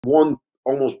won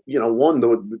almost, won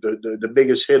the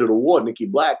biggest hit of the war, Nicky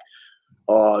Black,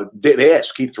 did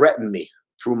ask. He threatened me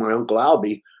through my uncle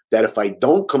Albie that if I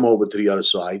don't come over to the other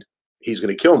side, he's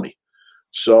going to kill me.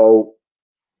 So,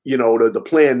 the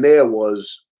plan there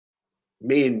was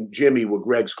me and Jimmy were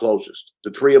Greg's closest.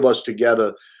 The three of us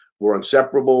together were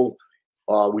inseparable.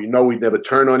 We know we'd never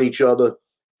turn on each other.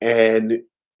 And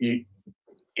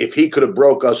if he could have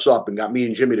broke us up and got me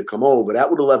and Jimmy to come over, that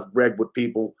would have left Greg with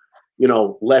people,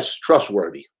 less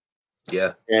trustworthy.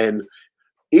 Yeah. And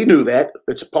he knew that.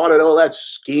 It's part of all that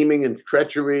scheming and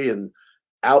treachery and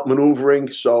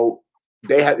outmaneuvering. So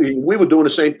we were doing the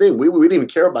same thing. We didn't even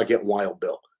care about getting Wild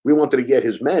Bill. We wanted to get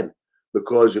his men,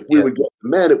 because if we would get the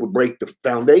men, it would break the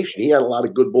foundation. He had a lot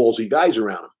of good ballsy guys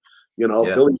around him.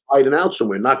 Billy's hiding out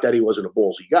somewhere. Not that he wasn't a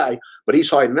ballsy guy, but he's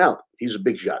hiding out. He's a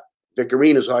big shot. Vic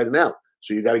Arena's hiding out.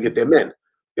 So you got to get their men.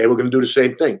 They were going to do the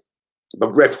same thing.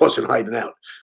 But Greg wasn't hiding out.